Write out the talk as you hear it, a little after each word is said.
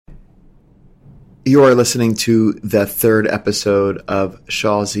You are listening to the third episode of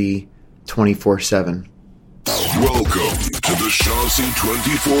Shawzy 24/7. Welcome to the Shawzy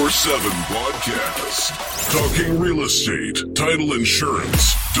 24/7 podcast. Talking real estate, title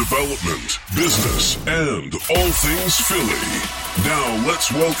insurance, development, business, and all things Philly. Now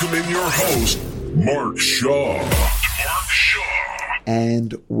let's welcome in your host, Mark Shaw.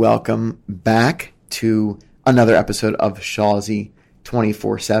 And welcome back to another episode of Shawzy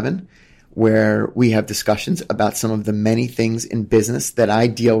 24/7, where we have discussions about some of the many things in business that I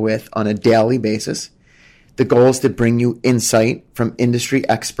deal with on a daily basis. The goal is to bring you insight from industry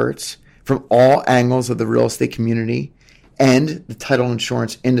experts from all angles of the real estate community and the title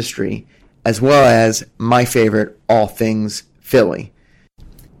insurance industry, as well as my favorite, all things Philly.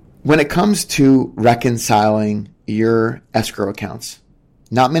 When it comes to reconciling your escrow accounts,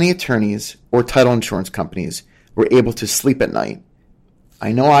 not many attorneys or title insurance companies were able to sleep at night.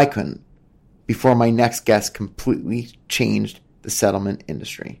 I know I couldn't before my next guest completely changed the settlement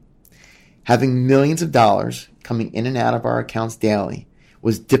industry. Having millions of dollars coming in and out of our accounts daily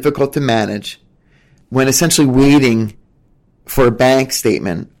was difficult to manage when essentially waiting for a bank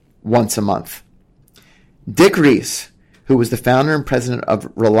statement once a month. Dick Reese, who was the founder and president of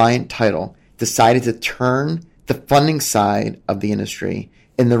Reliant Title, decided to turn the funding side of the industry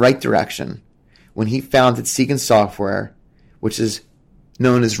in the right direction when he founded Segan Software, which is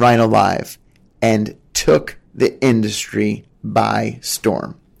known as Rhino Live, and took the industry by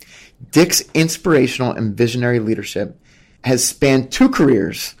storm. Dick's inspirational and visionary leadership has spanned two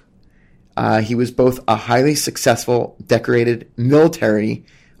careers. He was both a highly successful decorated military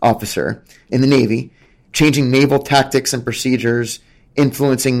officer in the Navy, changing naval tactics and procedures,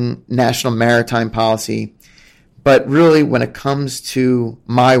 influencing national maritime policy. But really, when it comes to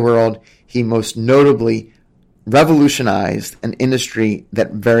my world, he most notably revolutionized an industry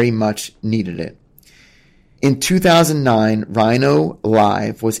that very much needed it. In 2009, Rhino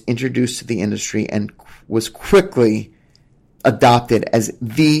Live was introduced to the industry and was quickly adopted as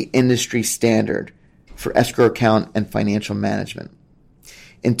the industry standard for escrow account and financial management.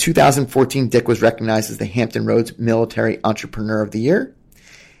 In 2014, Dick was recognized as the Hampton Roads Military Entrepreneur of the Year.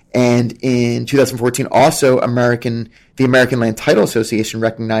 And in 2014, also the American Land Title Association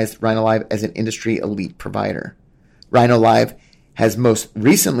recognized Rhino Live as an industry elite provider. Rhino Live has most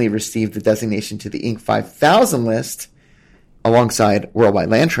recently received the designation to the Inc. 5000 list alongside Worldwide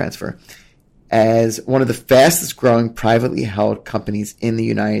Land Transfer as one of the fastest growing privately held companies in the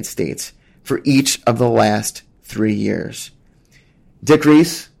United States for each of the last 3 years. Dick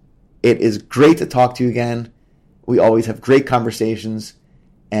Reese, it is great to talk to you again. We always have great conversations.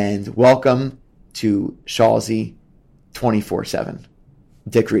 And welcome to Shawzy 24/7.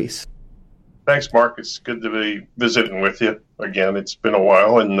 Dick Reese. Thanks, Mark. It's good to be visiting with you again. It's been a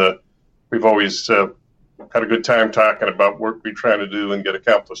while, and we've always had a good time talking about work we're trying to do and get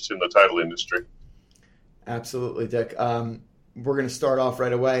accomplished in the title industry. Absolutely, Dick. We're going to start off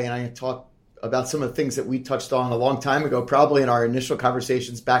right away, and I'm going to talk about some of the things that we touched on a long time ago, probably in our initial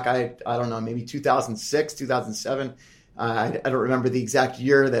conversations back, I don't know, maybe 2006, 2007. I don't remember the exact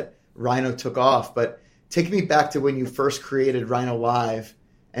year that Rhino took off, but take me back to when you first created Rhino Live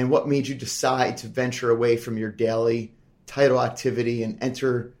and what made you decide to venture away from your daily title activity and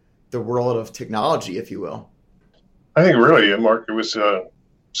enter the world of technology, if you will. I think really, Mark, it was a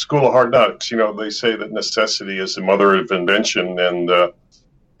school of hard knocks. You know, they say that necessity is the mother of invention, and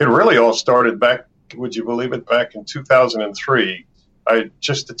it really all started back, would you believe it, back in 2003. I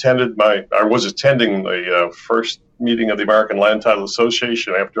was attending the first meeting of the American Land Title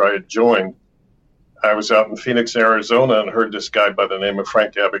Association after I had joined. I was out in Phoenix, Arizona, and heard this guy by the name of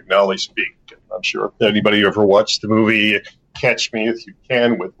Frank Abagnale speak. I'm sure if anybody ever watched the movie Catch Me If You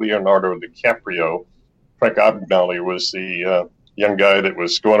Can with Leonardo DiCaprio, Frank Abagnale was the young guy that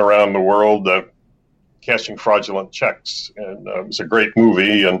was going around the world cashing fraudulent checks. And it was a great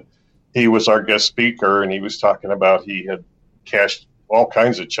movie, and he was our guest speaker, and he was talking about he had cashed all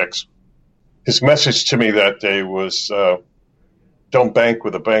kinds of checks. His message to me that day was, don't bank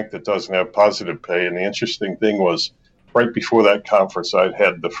with a bank that doesn't have positive pay. And the interesting thing was, right before that conference, I'd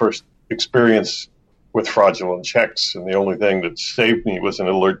had the first experience with fraudulent checks. And the only thing that saved me was an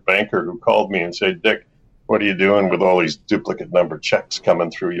alert banker who called me and said, Dick, what are you doing with all these duplicate number checks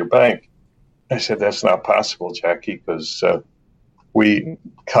coming through your bank? I said, that's not possible, Jackie, because we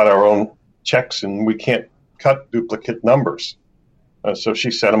cut our own checks and we can't cut duplicate numbers. So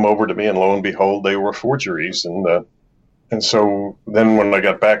she sent them over to me, and lo and behold, they were forgeries. And so then when I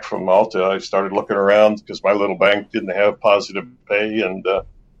got back from Malta, I started looking around because my little bank didn't have positive pay, and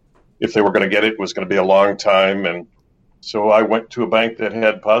if they were going to get it, it was going to be a long time. And So I went to a bank that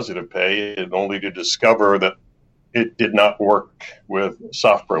had Positive Pay, and only to discover that it did not work with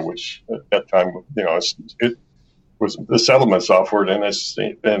software, which at that time, it was the settlement software.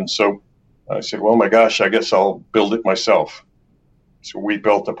 And so I said, well, my gosh, I guess I'll build it myself. So we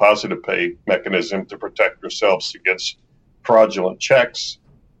built a Positive Pay mechanism to protect ourselves against fraudulent checks.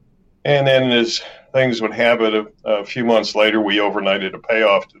 And then as things would have it, a few months later, we overnighted a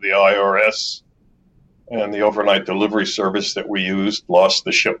payoff to the IRS, and the overnight delivery service that we used lost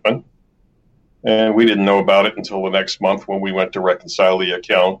the shipment. And we didn't know about it until the next month when we went to reconcile the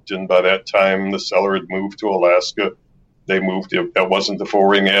account. And by that time, the seller had moved to Alaska. They moved. That wasn't the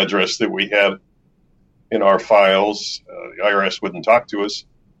forwarding address that we had in our files. The IRS wouldn't talk to us.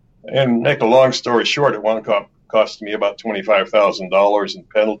 And make a long story short, it wound up costing me about $25,000 in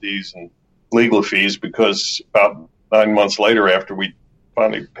penalties and legal fees, because about 9 months later, after we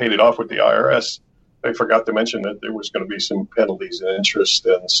finally paid it off with the IRS, they forgot to mention that there was going to be some penalties and interest.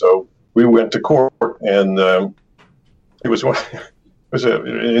 And so we went to court, and it was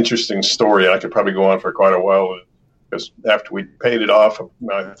an interesting story. I could probably go on for quite a while, because after we paid it off,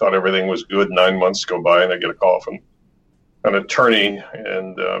 I thought everything was good. 9 months go by, and I get a call from an attorney,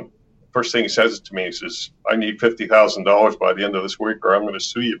 and first thing he says to me, he says, I need $50,000 by the end of this week, or I'm going to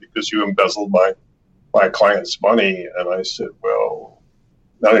sue you because you embezzled my client's money. And I said, well,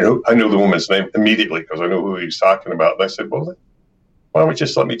 I knew the woman's name immediately because I knew who he was talking about. And I said, well, why don't we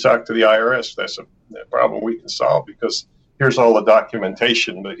just let me talk to the IRS? That's a problem we can solve, because here's all the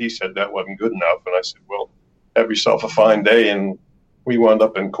documentation. But he said that wasn't good enough. And I said, well, have yourself a fine day. And we wound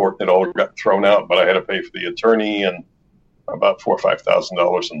up in court, and it all got thrown out. But I had to pay for the attorney and about $4,000 or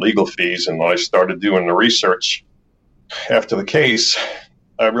 $5,000 in legal fees. And when I started doing the research after the case,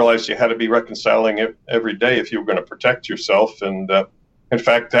 I realized you had to be reconciling it every day if you were going to protect yourself. And in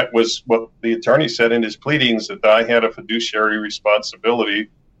fact, that was what the attorney said in his pleadings, that I had a fiduciary responsibility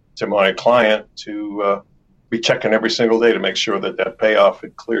to my client to be checking every single day to make sure that that payoff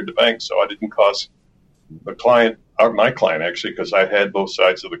had cleared the bank, so I didn't cause the client, or my client actually, because I had both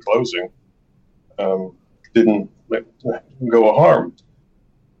sides of the closing, didn't go harm.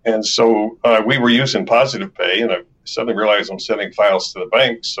 And so we were using Positive Pay, and I suddenly realized I'm sending files to the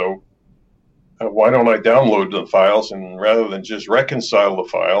bank, so why don't I download the files, and rather than just reconcile the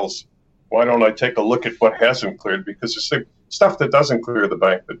files, why don't I take a look at what hasn't cleared? Because it's the stuff that doesn't clear the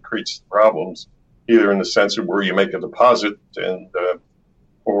bank that creates the problems, either in the sense of where you make a deposit and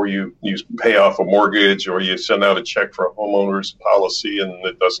or you pay off a mortgage, or you send out a check for a homeowner's policy and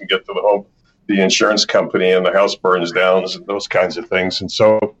it doesn't get to the insurance company, and the house burns down, and those kinds of things. And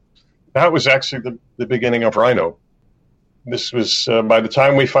so that was actually the beginning of Rhino. This was by the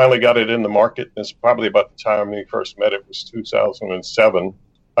time we finally got it in the market, it's probably about the time we first met. It was 2007.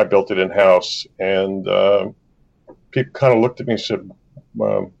 I built it in-house, and people kind of looked at me and said,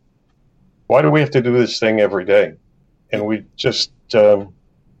 why do we have to do this thing every day? And we just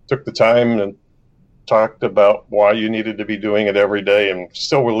took the time and talked about why you needed to be doing it every day, and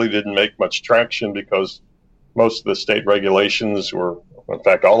still really didn't make much traction, because most of the state regulations were, in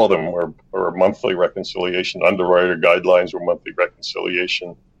fact, all of them were monthly reconciliation. Underwriter guidelines were monthly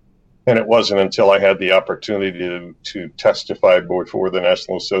reconciliation. And it wasn't until I had the opportunity to testify before the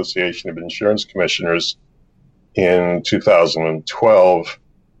National Association of Insurance Commissioners in 2012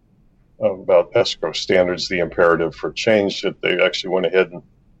 about escrow standards, the imperative for change, that they actually went ahead and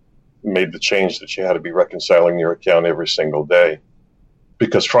made the change that you had to be reconciling your account every single day,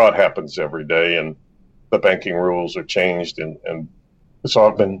 because fraud happens every day and the banking rules are changed. And it's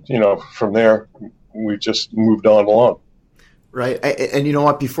all been, from there, we just moved on along. Right. And you know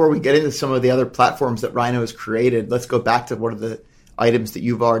what, before we get into some of the other platforms that Rhino has created, let's go back to one of the items that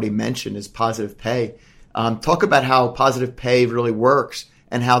you've already mentioned is Positive Pay. Talk about how Positive Pay really works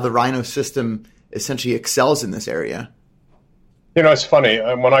and how the Rhino system essentially excels in this area. It's funny.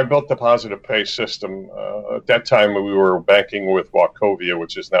 When I built the Positive Pay system, at that time we were banking with Wachovia,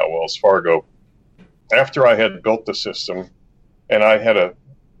 which is now Wells Fargo. After I had built the system, and I had a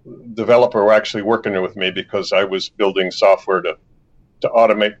developer actually working with me because I was building software to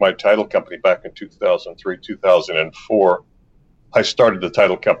automate my title company back in 2003, 2004. I started the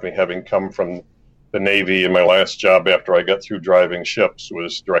title company having come from the Navy, and my last job after I got through driving ships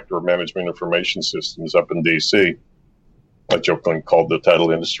was Director of Management Information Systems up in D.C. I jokingly called the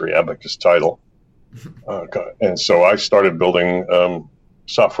title industry Abacus Title. And so I started building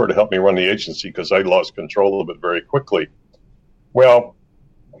software to help me run the agency because I lost control of it very quickly. Well,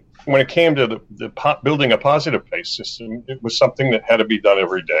 when it came to the building a Positive Pay system, it was something that had to be done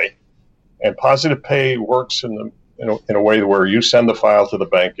every day. And Positive Pay works in in a way where you send the file to the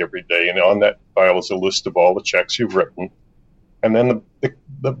bank every day, and on that file is a list of all the checks you've written. And then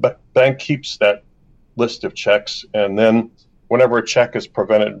the bank keeps that list of checks, and then whenever a check is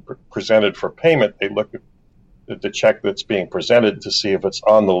presented for payment, they look at the check that's being presented to see if it's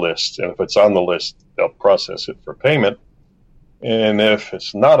on the list. And if it's on the list, they'll process it for payment. And if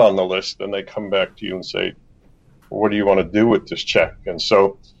it's not on the list, then they come back to you and say, what do you want to do with this check? And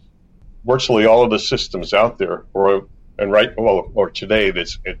so virtually all of the systems out there, or today,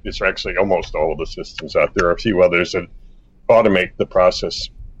 it's actually almost all of the systems out there. A few others that automate the process.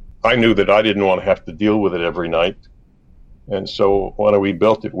 I knew that I didn't want to have to deal with it every night. And so when we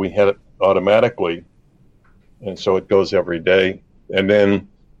built it, we had it automatically. And so it goes every day. And then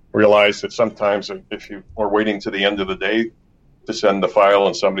realized that sometimes if you are waiting to the end of the day to send the file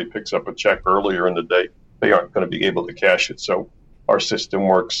and somebody picks up a check earlier in the day, they aren't going to be able to cash it. So our system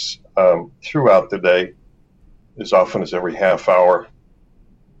works throughout the day, as often as every half hour,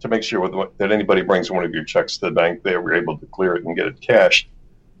 to make sure that anybody brings one of your checks to the bank, they were able to clear it and get it cashed.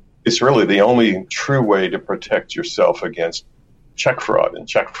 It's really the only true way to protect yourself against check fraud. And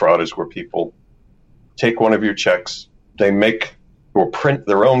check fraud is where people take one of your checks, they make or print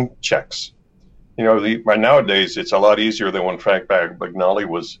their own checks. Right nowadays, it's a lot easier than when Frank Bagnoli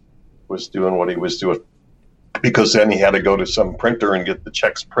was doing what he was doing, because then he had to go to some printer and get the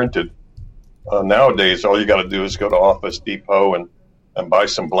checks printed. Nowadays, all you got to do is go to Office Depot and buy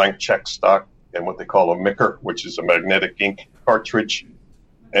some blank check stock and what they call a micker, which is a magnetic ink cartridge.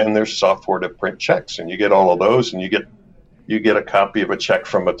 And there's software to print checks, and you get all of those, and you get a copy of a check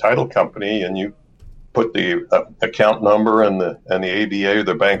from a title company, and you put the account number and the ABA or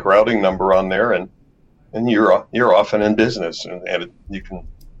the bank routing number on there, and you're off and in business, and you can,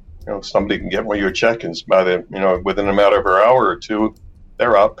 somebody can get one of your check-ins within a matter of an hour or two,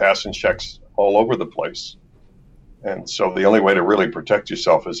 they're out passing checks all over the place. And so the only way to really protect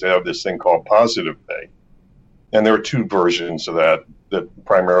yourself is to have this thing called Positive Pay. And there are two versions of that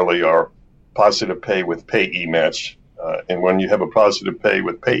primarily are Positive Pay with Payee Match. And when you have a Positive Pay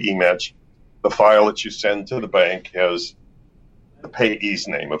with Payee Match, the file that you send to the bank has the payee's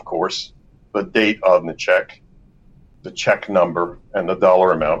name, of course, the date on the check number, and the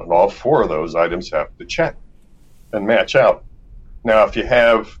dollar amount. And all four of those items have to check and match out. Now, if you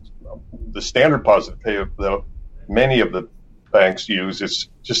have the standard Positive Pay that many of the banks use, it's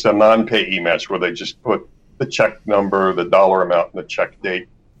just a non-payee match where they just put the check number, the dollar amount, and the check date.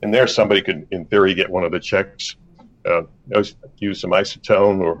 And there somebody could, in theory, get one of the checks, use some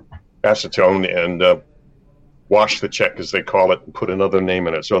acetone and wash the check, as they call it, and put another name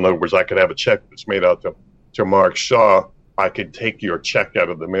in it. So in other words, I could have a check that's made out to Mark Shaw. I could take your check out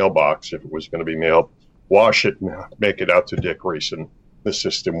of the mailbox if it was going to be mailed, wash it, and make it out to Dick Reese, and the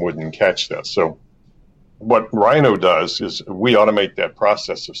system wouldn't catch that. So what Rhino does is we automate that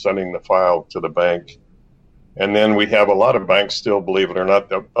process of sending the file to the bank. And then we have a lot of banks still, believe it or not,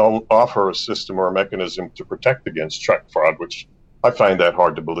 that offer a system or a mechanism to protect against check fraud, which I find that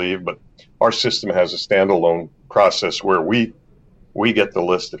hard to believe. But our system has a standalone process where we get the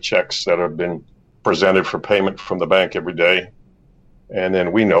list of checks that have been presented for payment from the bank every day, and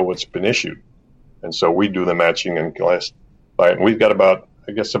then we know what's been issued. And so we do the matching and we've got about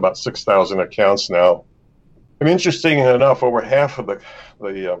 6,000 accounts now. And interesting enough, over half of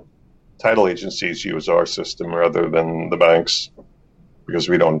the title agencies use our system rather than the banks, because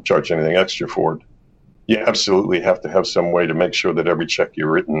we don't charge anything extra for it. You absolutely have to have some way to make sure that every check you've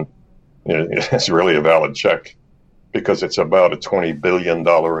written is really a valid check, because it's about a $20 billion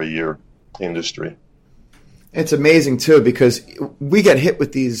a year industry. It's amazing, too, because we get hit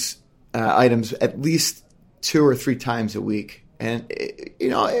with these items at least 2 or 3 times a week. And,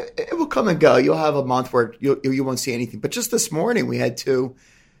 it will come and go. You'll have a month where you won't see anything. But just this morning, we had 2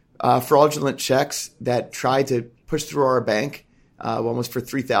 fraudulent checks that tried to push through our bank. One was for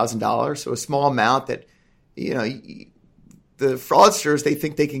 $3,000, so a small amount that, the fraudsters, they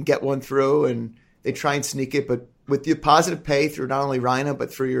think they can get one through, and they try and sneak it. But with the Positive Pay through not only Rhino,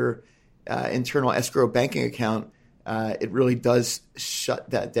 but through your internal escrow banking account, it really does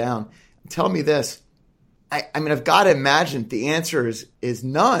shut that down. Tell me this. I mean, I've got to imagine the answer is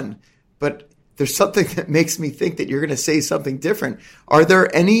none, but there's something that makes me think that you're going to say something different. Are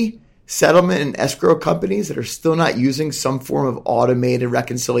there any settlement and escrow companies that are still not using some form of automated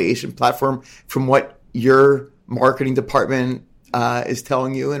reconciliation platform from what your marketing department is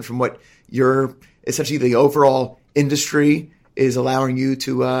telling you, and from what your essentially the overall industry is allowing you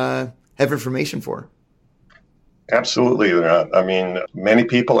to have information for? Absolutely not. I mean, many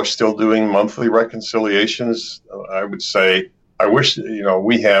people are still doing monthly reconciliations. I would say, I wish,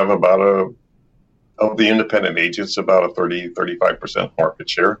 we have about of the independent agents, about a 35% market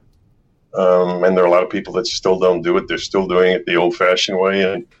share. And there are a lot of people that still don't do it. They're still doing it the old-fashioned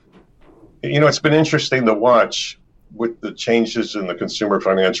way. And, it's been interesting to watch with the changes in the Consumer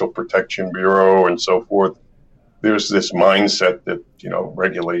Financial Protection Bureau and so forth. There's this mindset that,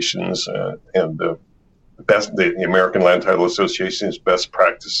 regulations and the American Land Title Association's best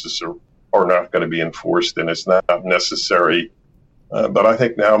practices are not going to be enforced, and it's not necessary. But I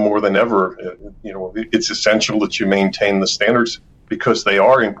think now more than ever, it's essential that you maintain the standards because they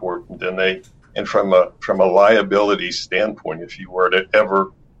are important, and from a liability standpoint, if you were to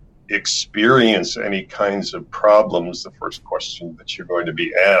ever experience any kinds of problems, the first question that you're going to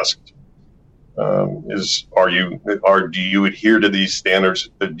be asked is, do you adhere to these standards?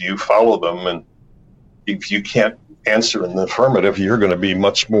 Do you follow them? And if you can't answer in the affirmative, you're going to be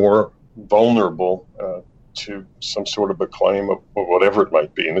much more vulnerable to some sort of a claim of whatever it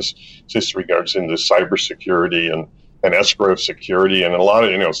might be. And this regards into cybersecurity and escrow security. And a lot of,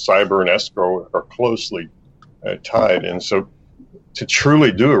 cyber and escrow are closely tied. And so to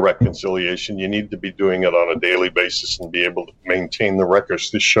truly do a reconciliation, you need to be doing it on a daily basis and be able to maintain the records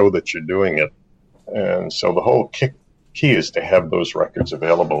to show that you're doing it. And so the whole key is to have those records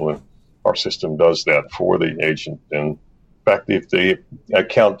available. And our system does that for the agent. And in fact, if the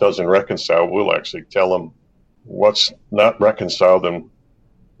account doesn't reconcile, we'll actually tell them what's not reconciled. And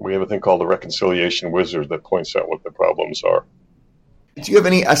we have a thing called the reconciliation wizard that points out what the problems are. Do you have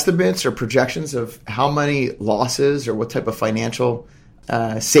any estimates or projections of how many losses or what type of financial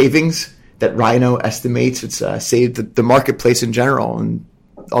savings that Rhino estimates it's saved the marketplace in general and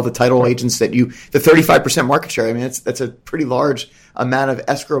all the title agents the 35% market share? I mean, that's a pretty large amount of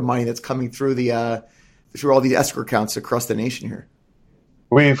escrow money that's coming through through all these escrow accounts across the nation here.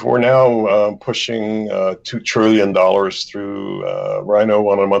 We're now pushing $2 trillion through Rhino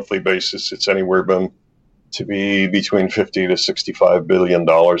on a monthly basis. It's anywhere to be between $50 to $65 billion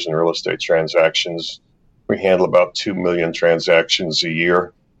in real estate transactions. We handle about 2 million transactions a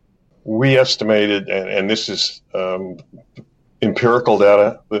year. We estimated, and this is empirical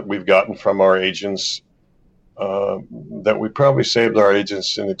data that we've gotten from our agents, that we probably saved our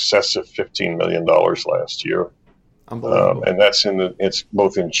agents in excess of $15 million last year. Unbelievable. And it's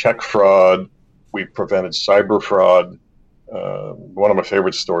both in check fraud. We prevented cyber fraud. One of my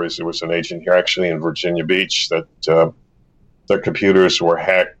favorite stories, there was an agent here actually in Virginia Beach that their computers were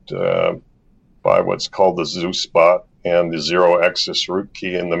hacked by what's called the Zeus bot and the zero access root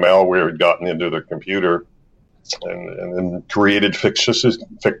key, and the malware had gotten into their computer and then created fictitious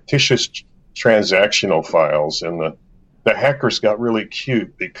transactional files. And the hackers got really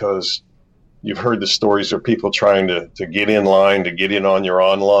cute because you've heard the stories of people trying to get in line, to get in on your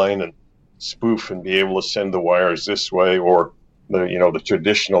online and spoof and be able to send the wires this way, or the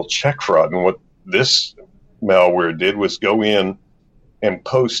traditional check fraud. And what this malware did was go in and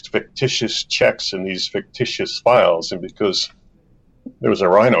post fictitious checks in these fictitious files. And because there was a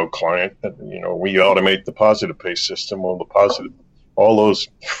Rhino client that, we automate the positive pay system, all those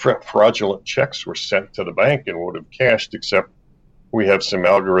fraudulent checks were sent to the bank and would have cashed, except we have some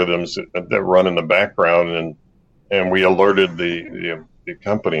algorithms that run in the background, and we alerted the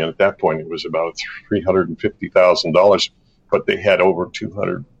company. And at that point, it was about $350,000, but they had over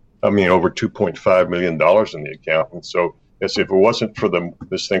 $2.5 million in the account. And so, as if it wasn't for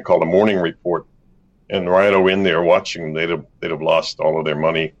this thing called a morning report and Rhino in there watching, they'd have lost all of their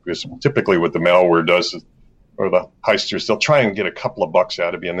money. Because typically, what the malware does is, or the heisters, they'll try and get a couple of bucks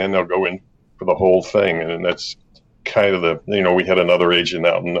out of you, and then they'll go in for the whole thing. And that's kind of we had another agent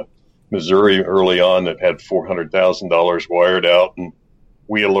out in Missouri early on that had $400,000 wired out, and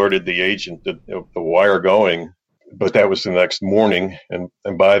we alerted the agent of the wire going, but that was the next morning. And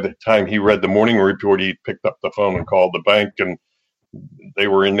by the time he read the morning report, he picked up the phone and called the bank, and they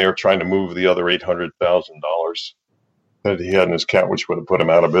were in there trying to move the other $800,000 that he had in his account, which would have put him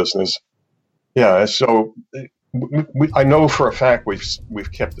out of business. Yeah, so I know for a fact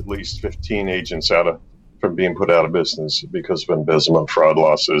we've kept at least 15 agents from being put out of business because of embezzlement, fraud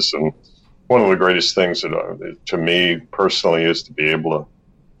losses. And one of the greatest things that to me personally is to be able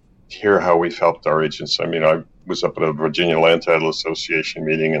to hear how we've helped our agents. I mean, I was up at a Virginia Land Title Association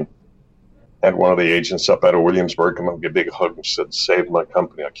meeting and had one of the agents up out of Williamsburg come up and give a big hug and said, "Saved my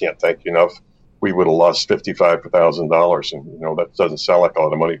company. I can't thank you enough. We would have lost $55,000. And, that doesn't sound like a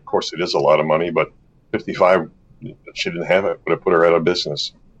lot of money. Of course, it is a lot of money, but 55, she didn't have it, would have put her out of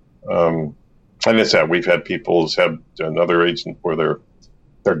business. And it's that we've had had another agent where their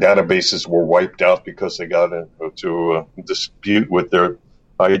databases were wiped out because they got into a dispute with their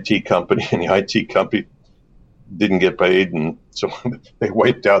IT company, and the IT company didn't get paid, and so they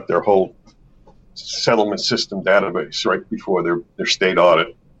wiped out their whole settlement system database right before their state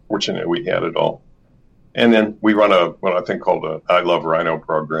audit. Fortunately, we had it all. And then we run what I think called a I Love Rhino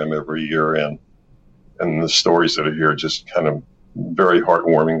program every year. And the stories that are here are just kind of very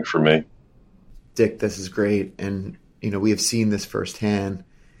heartwarming for me. Dick, this is great. And, we have seen this firsthand.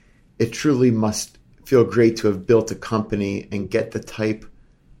 It truly must feel great to have built a company and get the type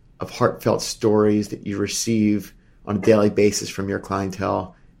of heartfelt stories that you receive on a daily basis from your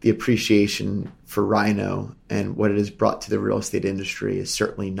clientele. The appreciation for Rhino and what it has brought to the real estate industry is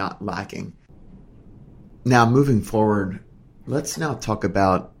certainly not lacking. Now, moving forward, let's now talk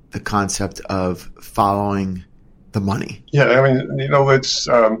about the concept of following the money. Yeah, I mean, it's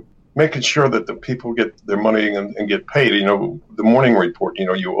making sure that the people get their money and get paid. The morning report,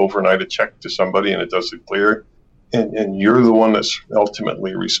 you overnight a check to somebody and it doesn't clear. And you're the one that's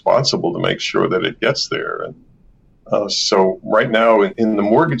ultimately responsible to make sure that it gets there. And so right now in the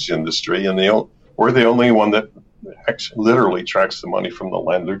mortgage industry, we're the only one that literally tracks the money from the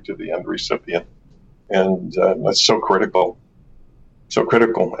lender to the end recipient. And that's so critical. So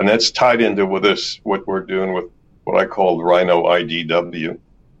critical. And that's tied into with what we're doing with what I call Rhino IDW.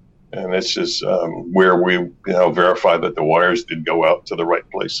 And it's just where we verify that the wires did go out to the right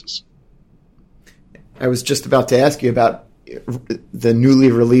places. I was just about to ask you about the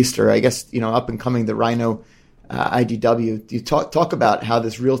newly released, or I guess, up and coming, the Rhino IDW. Do you talk about how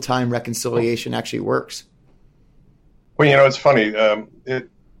this real-time reconciliation actually works? Well, it's funny.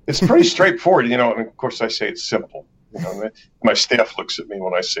 It's pretty straightforward, and of course I say it's simple. My staff looks at me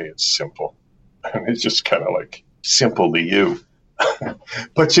when I say it's simple. And it's just kind of like, simple to you.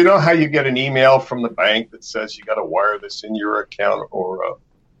 But you know how you get an email from the bank that says you got to wire this in your account, or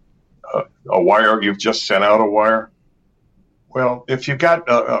a wire, you've just sent out a wire? Well, if you've got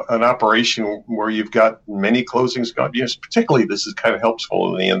an operation where you've got many closings going, yes, particularly this is kind of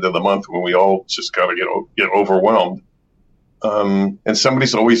helpful at the end of the month when we all just got to get overwhelmed. And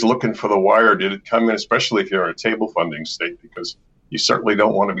somebody's always looking for the wire. Did it come in, especially if you're in a table funding state, because you certainly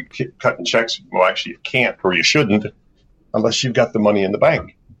don't want to be cutting checks. Well, actually, you can't, or you shouldn't, unless you've got the money in the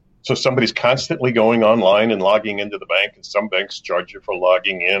bank. So somebody's constantly going online and logging into the bank, and some banks charge you for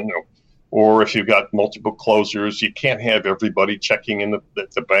logging in. Or if you've got multiple closers, you can't have everybody checking in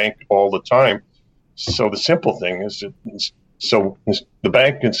the bank all the time. So the simple thing is, the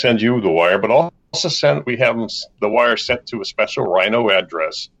bank can send you the wire, but also we have the wire sent to a special Rhino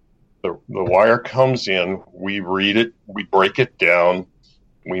address. The wire comes in, we read it, we break it down,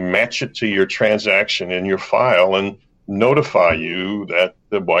 we match it to your transaction in your file, and notify you that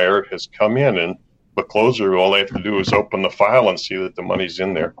the wire has come in. And the closer, all they have to do is open the file and see that the money's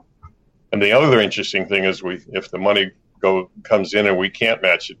in there. And the other interesting thing is, if the money comes in and we can't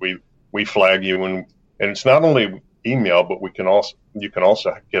match it, we flag you, and it's not only email, but you can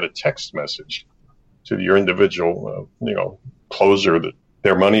also get a text message to your individual closer that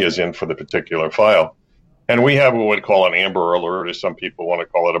their money is in for the particular file. And we have what we call an amber alert, or some people want to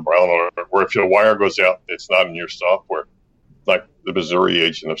call it a brown alert, where if your wire goes out, it's not in your software. Like the Missouri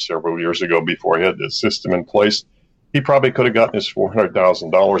agent of several years ago, before he had this system in place, he probably could have gotten his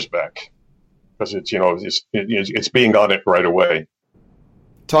 $400,000 back, because it's being on it right away.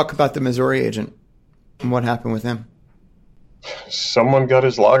 Talk about the Missouri agent and what happened with him. Someone got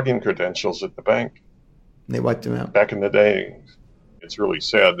his login credentials at the bank. They wiped him out. Back in the day. It's really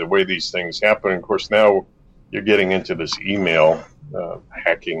sad the way these things happen. Of course, now you're getting into this email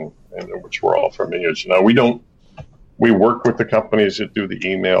hacking, which we're all familiar with. Now, we work with the companies that do the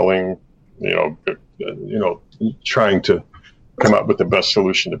emailing, trying to come up with the best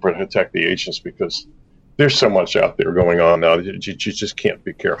solution to protect the agents, because there's so much out there going on now. You just can't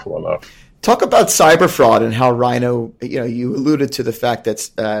be careful enough. Talk about cyber fraud and how Rhino, you alluded to the fact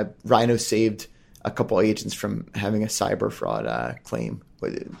that Rhino saved a couple agents from having a cyber fraud claim.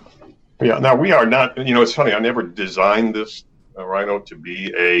 Yeah, now we are not, it's funny, I never designed this Rhino to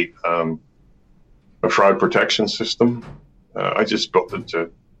be a fraud protection system. I just built it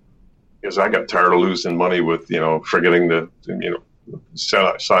because I got tired of losing money with, forgetting to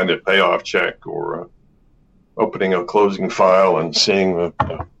sign a payoff check, or opening a closing file and seeing the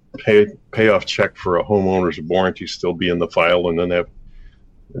payoff check for a homeowner's warranty still be in the file, and then have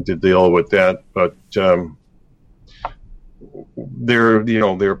to deal with that. But there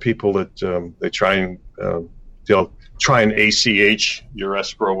are people that they try and ACH your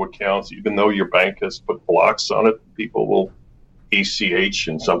escrow accounts, even though your bank has put blocks on it. People will ACH,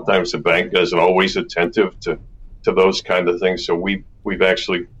 and sometimes the bank isn't always attentive to those kind of things. So we've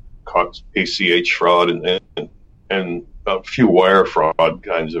actually caught ACH fraud and a few wire fraud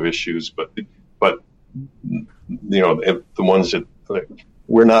kinds of issues, but the ones that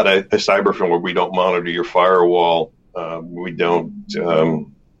we're not a cyber firm where we don't monitor your firewall. We don't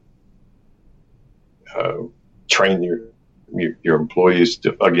train your employees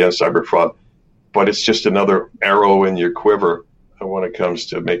against cyber fraud, but it's just another arrow in your quiver when it comes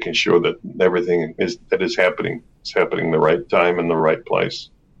to making sure that everything that is happening is happening the right time and the right place.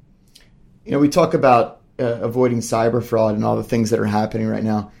 We talk about avoiding cyber fraud and all the things that are happening right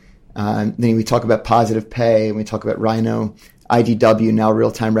now. Then we talk about positive pay, and we talk about Rhino, IDW, now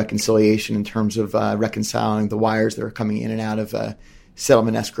real-time reconciliation in terms of reconciling the wires that are coming in and out of a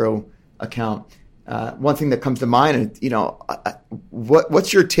settlement escrow account. One thing that comes to mind,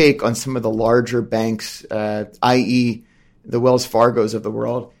 what's your take on some of the larger banks, i.e., the Wells Fargos of the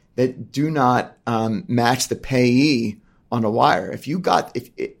world, that do not match the payee on a wire? If you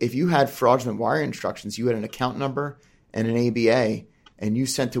had fraudulent wire instructions, you had an account number and an ABA, and you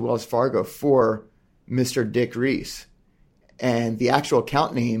sent to Wells Fargo for Mr. Dick Reese, and the actual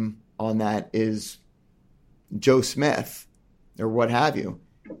account name on that is Joe Smith or what have you,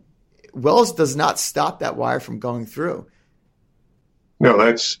 Wells does not stop that wire from going through. No,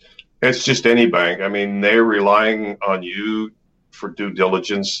 that's just any bank. I mean, they're relying on you for due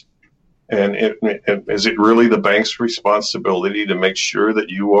diligence. And is it really the bank's responsibility to make sure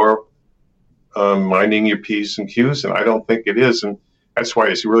that you are minding your P's and Q's? And I don't think it is. And that's why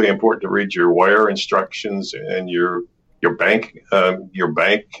it's really important to read your wire instructions and your bank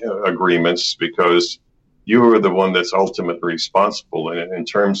agreements, because you are the one that's ultimately responsible. And in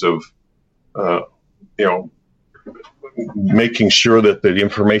terms of making sure that the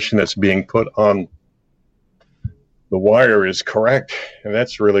information that's being put on the wire is correct, and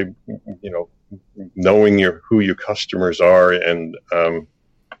that's really, knowing who your customers are, and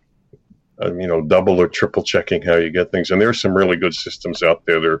double or triple checking how you get things. And there's some really good systems out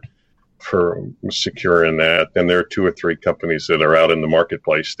there that are for securing that. And there are 2 or 3 companies that are out in the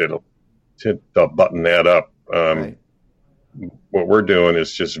marketplace that'll button that up. Right. What we're doing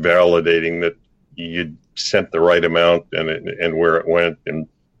is just validating that you sent the right amount and where it went, and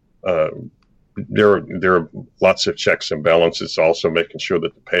there are lots of checks and balances. Also making sure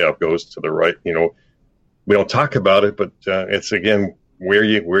that the payout goes to the right. We don't talk about it, but it's again where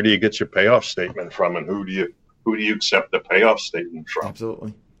do you get your payoff statement from, and who do you accept the payoff statement from?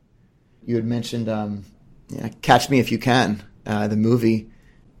 Absolutely. You had mentioned Catch Me If You Can, the movie.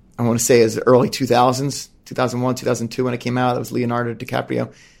 I want to say is early 2000s, 2001, 2002 when it came out. It was Leonardo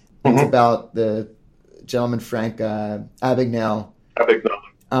DiCaprio. Mm-hmm. It's about the gentleman Frank Abagnale.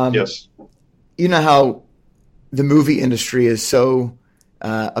 Yes. You know how the movie industry is so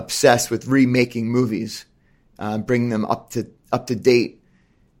obsessed with remaking movies, bringing them up to date.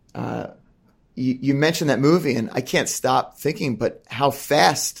 You mentioned that movie, and I can't stop thinking, but how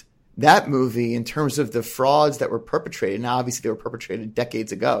fast that movie, in terms of the frauds that were perpetrated. Now, obviously, they were perpetrated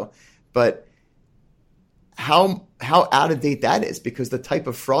decades ago, but how out of date that is, because the type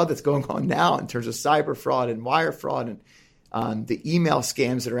of fraud that's going on now in terms of cyber fraud and wire fraud and the email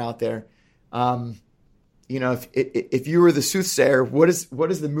scams that are out there. If you were the soothsayer, what is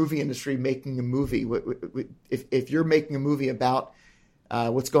the movie industry making a movie? If you're making a movie about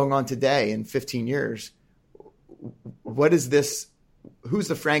what's going on today in 15 years, what is this? Who's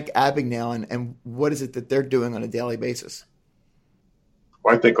the Frank Abagnale, and what is it that they're doing on a daily basis?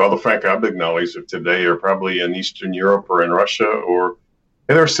 Well, I think all the Frank Abagnales of today are probably in Eastern Europe or in Russia, and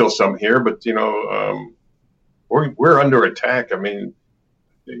there are still some here, but we're under attack. I mean,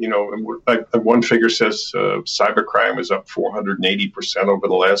 one figure says cybercrime is up 480% over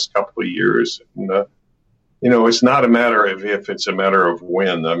the last couple of years. And, it's not a matter of if, it's a matter of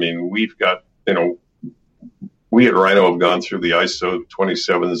when. I mean, we've got, we at Rhino have gone through the ISO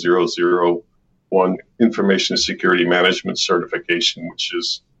 27001 Information Security Management certification, which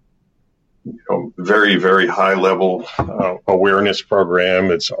is, very, very high level awareness program.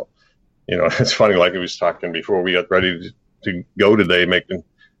 It's, it's funny, like I was talking before we got ready to go today, making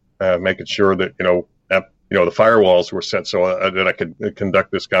sure that, the firewalls were set so that I could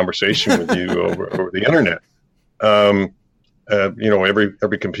conduct this conversation with you over the internet.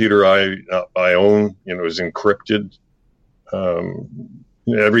 Every computer I own, is encrypted.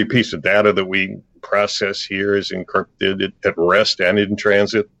 Every piece of data that we process here is encrypted at rest and in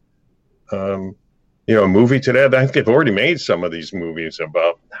transit. A movie today, I think they've already made some of these movies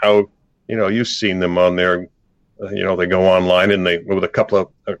about how, you've seen them on there. They go online and with a couple of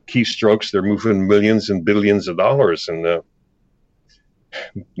keystrokes, they're moving millions and billions of dollars, and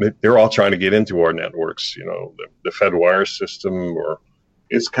they're all trying to get into our networks. The Fedwire system, or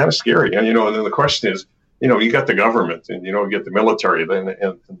it's kind of scary. And and then the question is, you got the government, and you get the military, and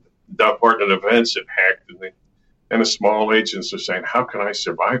the Department of Defense that hacked, And the small agents are saying, how can I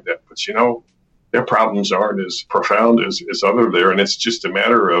survive that? But, their problems aren't as profound as other there. And it's just a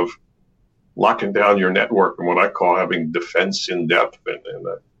matter of locking down your network and what I call having defense in depth.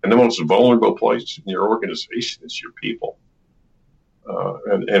 And the most vulnerable place in your organization is your people.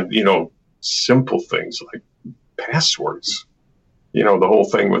 And simple things like passwords. The whole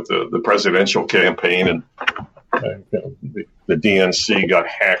thing with the presidential campaign and the DNC got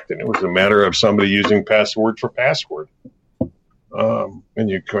hacked, and it was a matter of somebody using password for password. And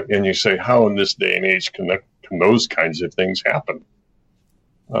you say, how in this day and age can those kinds of things happen?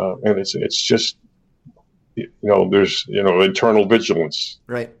 And it's just, there's internal vigilance,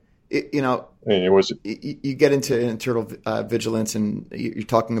 right? And it was you get into internal vigilance, and you're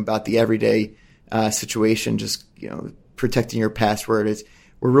talking about the everyday situation, just protecting your password.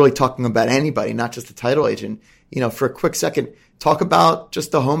 We're really talking about anybody, not just the title agent. For a quick second, talk about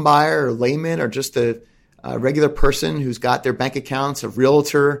just the home buyer or layman or just a regular person who's got their bank accounts, a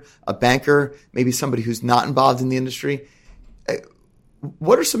realtor, a banker, maybe somebody who's not involved in the industry.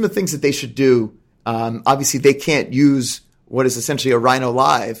 What are some of the things that they should do? Obviously, they can't use what is essentially a Rhino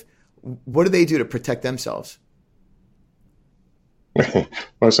Live. What do they do to protect themselves? Well,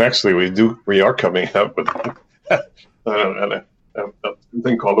 it's actually, we are coming up with a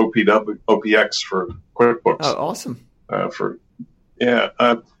thing called OPX for QuickBooks. Oh, awesome.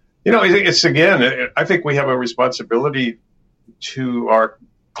 It's again, I think we have a responsibility to our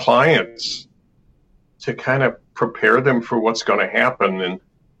clients to kind of prepare them for what's going to happen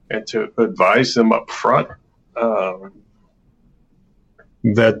and to advise them up front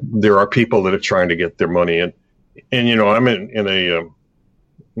that there are people that are trying to get their money in. And I'm in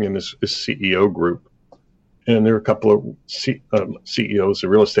this CEO group, and there are a couple of CEOs of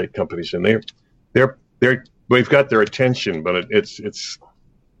real estate companies, and we've got their attention, but it's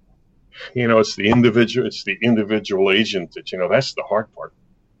the individual agent that that's the hard part.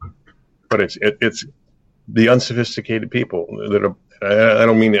 But it's the unsophisticated people that are. I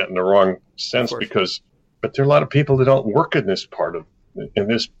don't mean that in the wrong sense, but there are a lot of people that don't work in this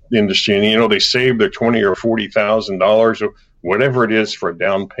industry, and they save their $20,000 or $40,000 or whatever it is for a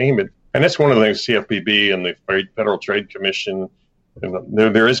down payment. And that's one of the things CFPB and the Federal Trade Commission, and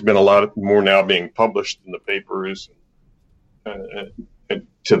there has been a lot more now being published in the papers and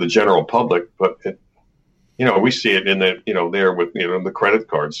to the general public. But we see it in the there with the credit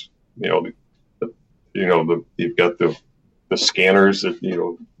cards. You've got the scanners that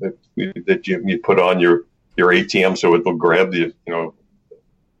that you put on your ATM, so it will grab your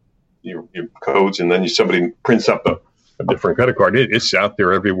codes, and then somebody prints up a different credit card. It's out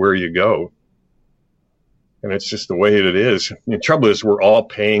there everywhere you go, and it's just the way it is. The trouble is, we're all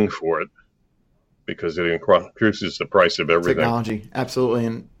paying for it because it increases the price of everything. Technology, absolutely.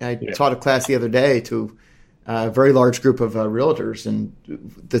 And I taught a class the other day to a very large group of realtors, and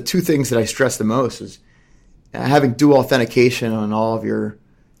the two things that I stress the most is having dual authentication on all of your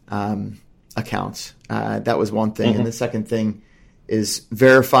accounts. That was one thing. Mm-hmm. And the second thing is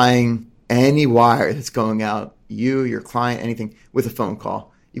verifying any wire that's going out, your client, anything, with a phone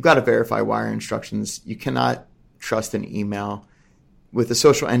call. You've got to verify wire instructions. You cannot trust an email. With the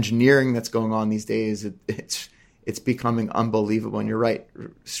social engineering that's going on these days, it's becoming unbelievable. And you're right,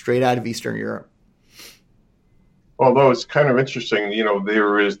 straight out of Eastern Europe. Although it's kind of interesting,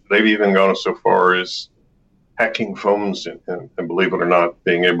 they've even gone so far as hacking phones and believe it or not,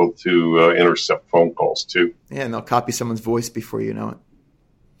 being able to intercept phone calls too. Yeah, and they'll copy someone's voice before you know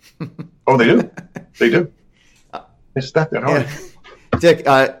it. Oh, they do? They do. It's not that hard. Yeah. Dick,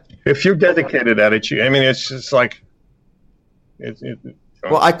 if you're dedicated at it, it's just like...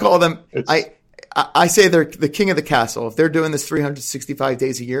 Well, I call them... I say they're the king of the castle. If they're doing this 365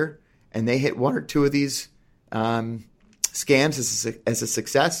 days a year and they hit one or two of these scams as a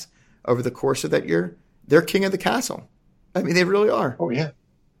success over the course of that year, they're king of the castle. I mean, they really are. Oh, yeah.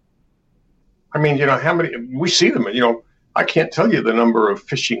 I mean, how many... We see them, I can't tell you the number of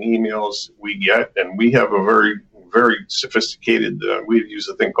phishing emails we get, and we have a very, very sophisticated... we use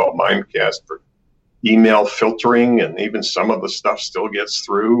a thing called Mimecast for email filtering, and even some of the stuff still gets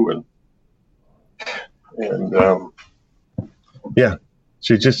through. Yeah.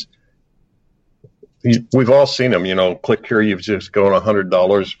 So we've all seen them, click here, you've just gone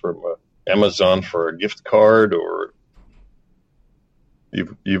 $100 from Amazon for a gift card, or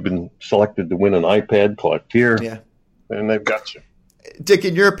you've been selected to win an iPad, click here. Yeah. And they've got you. Dick,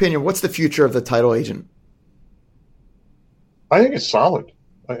 in your opinion, what's the future of the title agent? I think it's solid.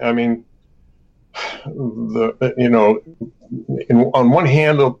 I mean, on one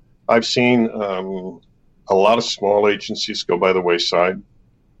hand, I've seen a lot of small agencies go by the wayside.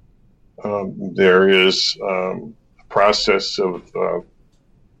 There is process of a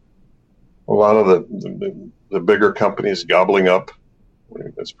lot of the bigger companies gobbling up.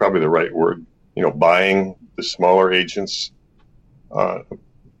 That's probably the right word. Buying the smaller agents.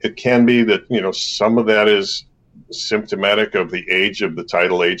 It can be that some of that is symptomatic of the age of the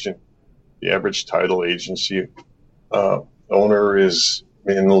title agent. The average title agency owner is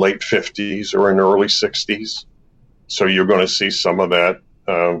in the late 50s or in early 60s. So you're going to see some of that.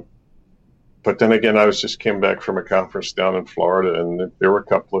 But then again, I came back from a conference down in Florida, and there were a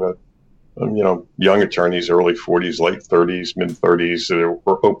couple of, young attorneys, early 40s, late 30s, mid 30s, that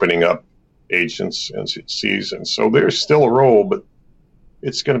were opening up agents and agencies. And so there's still a role, but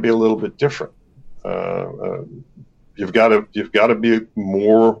it's going to be a little bit different. You've got to be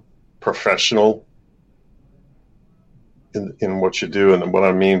more professional in what you do. And what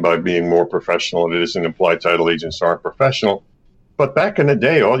I mean by being more professional, it isn't implied title agents aren't professional. But back in the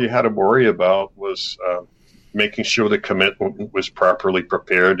day, all you had to worry about was making sure the commitment was properly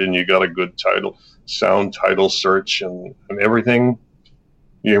prepared and you got a good sound title search and everything.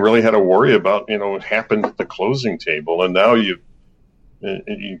 You really had to worry about, what happened at the closing table. And now you've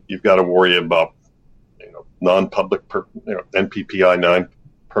got to worry about, non-public, NPPI,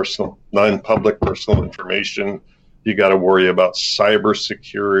 non-public personal information. You got to worry about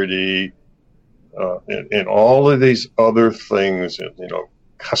cybersecurity, and all of these other things,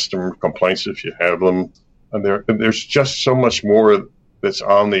 customer complaints if you have them. And there's just so much more that's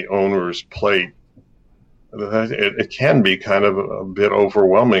on the owner's plate. It can be kind of a bit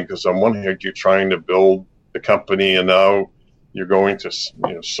overwhelming because on one hand you're trying to build the company, and now you're going to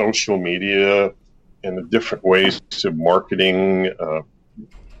social media and the different ways of marketing.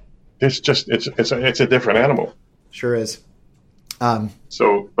 It's a different animal. Sure is. But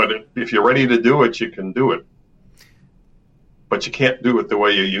if you're ready to do it, you can do it. But you can't do it the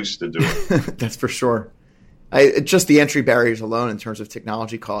way you used to do it. That's for sure. Just the entry barriers alone in terms of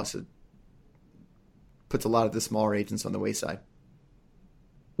technology costs, it puts a lot of the smaller agents on the wayside.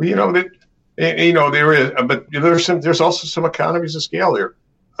 Well, there is, but there's also some economies of scale there.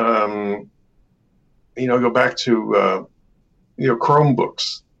 Go back to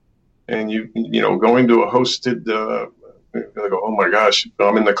Chromebooks, and going to a hosted. They go, oh my gosh,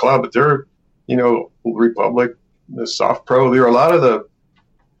 I'm in the cloud, but they're Republic, the SoftPro. There are a lot of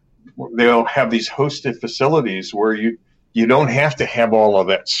they'll have these hosted facilities where you don't have to have all of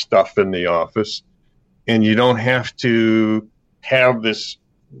that stuff in the office, and you don't have to have this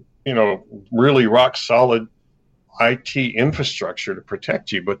really rock solid IT infrastructure to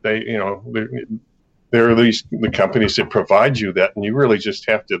protect you. But there are the companies that provide you that, and you really just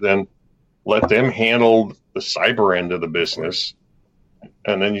have to then let them handle the cyber end of the business.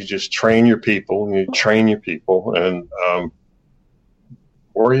 And then you just train your people and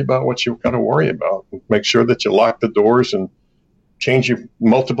worry about what you've got to worry about. Make sure that you lock the doors and change your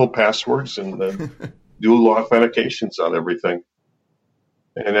multiple passwords and dual authentications on everything.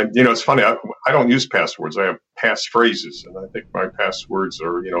 And then, it's funny. I don't use passwords. I have passphrases, and I think my passwords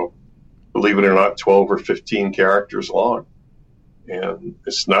are, believe it or not, 12 or 15 characters long. And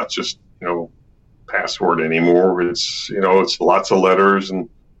it's not just, password anymore. It's, it's lots of letters and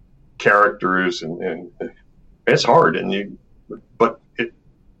characters, and it's hard. But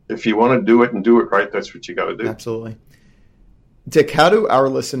if you want to do it and do it right, that's what you got to do. Absolutely. Dick, how do our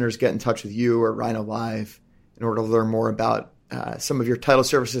listeners get in touch with you or Rhino Live in order to learn more about some of your title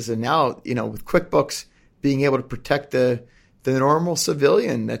services? And now, with QuickBooks, being able to protect the normal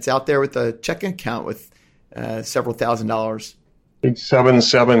civilian that's out there with a checking account with several $1,000s.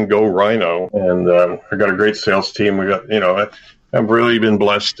 877 Go Rhino, and I got a great sales team. We got, I've really been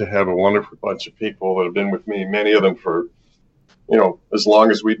blessed to have a wonderful bunch of people that have been with me, many of them for, as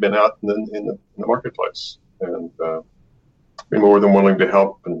long as we've been out in the marketplace, and be more than willing to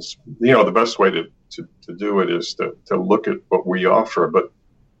help. And the best way to do it is to look at what we offer. But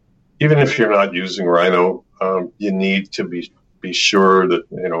even if you're not using Rhino, you need to be sure that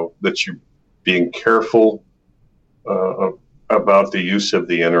that you're being careful about the use of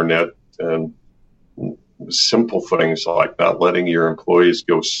the internet, and simple things like not letting your employees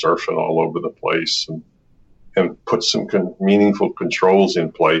go surfing all over the place, and put some meaningful controls in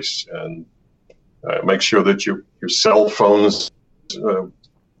place, and make sure that your cell phones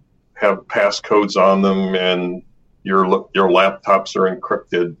have passcodes on them, and your laptops are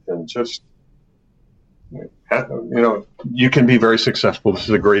encrypted, and just you can be very successful. This is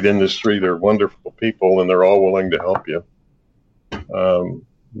a great industry. They're wonderful people, and they're all willing to help you.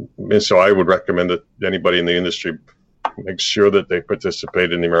 And so I would recommend that anybody in the industry make sure that they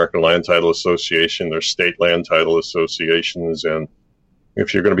participate in the American Land Title Association, their state land title associations, and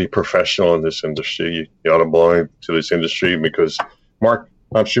if you're going to be professional in this industry, you ought to belong to this industry because, Mark,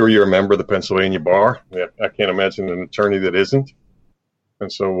 I'm sure you're a member of the Pennsylvania Bar. I can't imagine an attorney that isn't.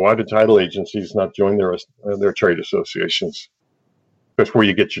 And so why do title agencies not join their trade associations? That's where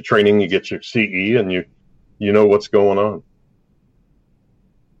you get your training, you get your CE, and you know what's going on.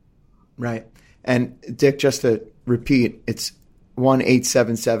 Right. And Dick, just to repeat, it's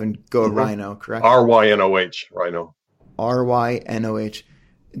 1-877-GO-RHINO, correct? RYNOH, Rhino. RYNOH.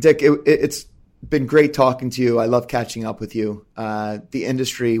 Dick, it's been great talking to you. I love catching up with you. The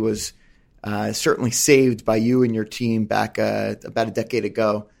industry was certainly saved by you and your team back about a decade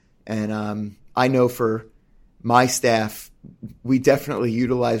ago. And I know for my staff, we definitely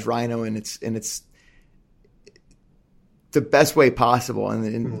utilize Rhino in its the best way possible.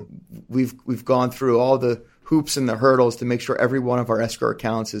 And we've gone through all the hoops and the hurdles to make sure every one of our escrow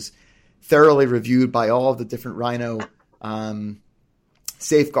accounts is thoroughly reviewed by all of the different Rhino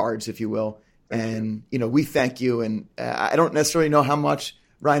safeguards, if you will. And, we thank you. And I don't necessarily know how much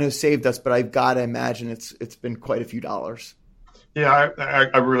Rhino saved us, but I've got to imagine it's been quite a few dollars. Yeah,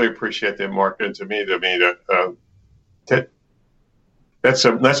 I really appreciate that, Mark. And to me,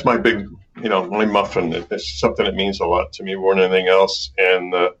 that's my big, my muffin. It's something that means a lot to me more than anything else.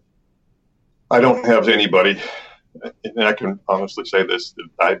 And I don't have anybody, and I can honestly say this, that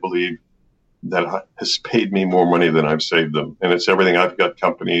I believe that has paid me more money than I've saved them. And it's everything. I've got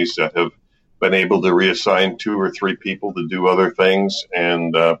companies that have been able to reassign 2 or 3 people to do other things.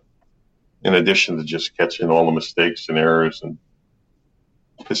 And in addition to just catching all the mistakes and errors, and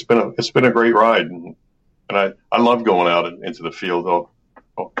it's been a great ride. And I love going out into the field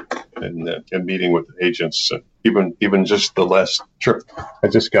and meeting with agents. Even just the last trip, I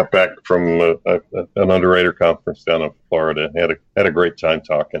just got back from an underwriter conference down in Florida. Had a great time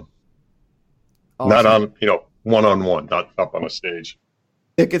talking. Awesome. Not on one-on-one, not up on a stage.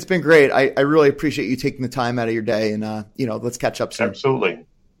 Dick, it's been great. I really appreciate you taking the time out of your day, and let's catch up soon. Absolutely.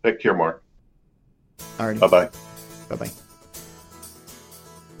 Take care, Mark. All right. Bye-bye. Bye-bye.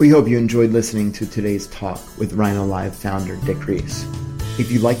 We hope you enjoyed listening to today's talk with Rhino Live founder Dick Reese.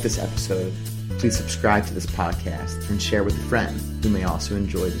 If you like this episode, please subscribe to this podcast and share with a friend who may also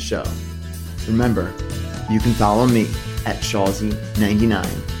enjoy the show. Remember, you can follow me at Shawsy99.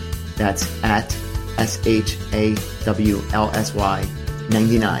 That's at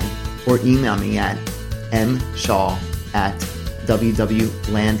SHAWLSY99, or email me at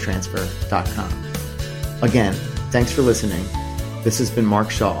mshaw@wwlandtransfer.com. Again, thanks for listening. This has been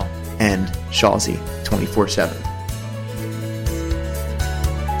Mark Shaw and Shawsy 24/7.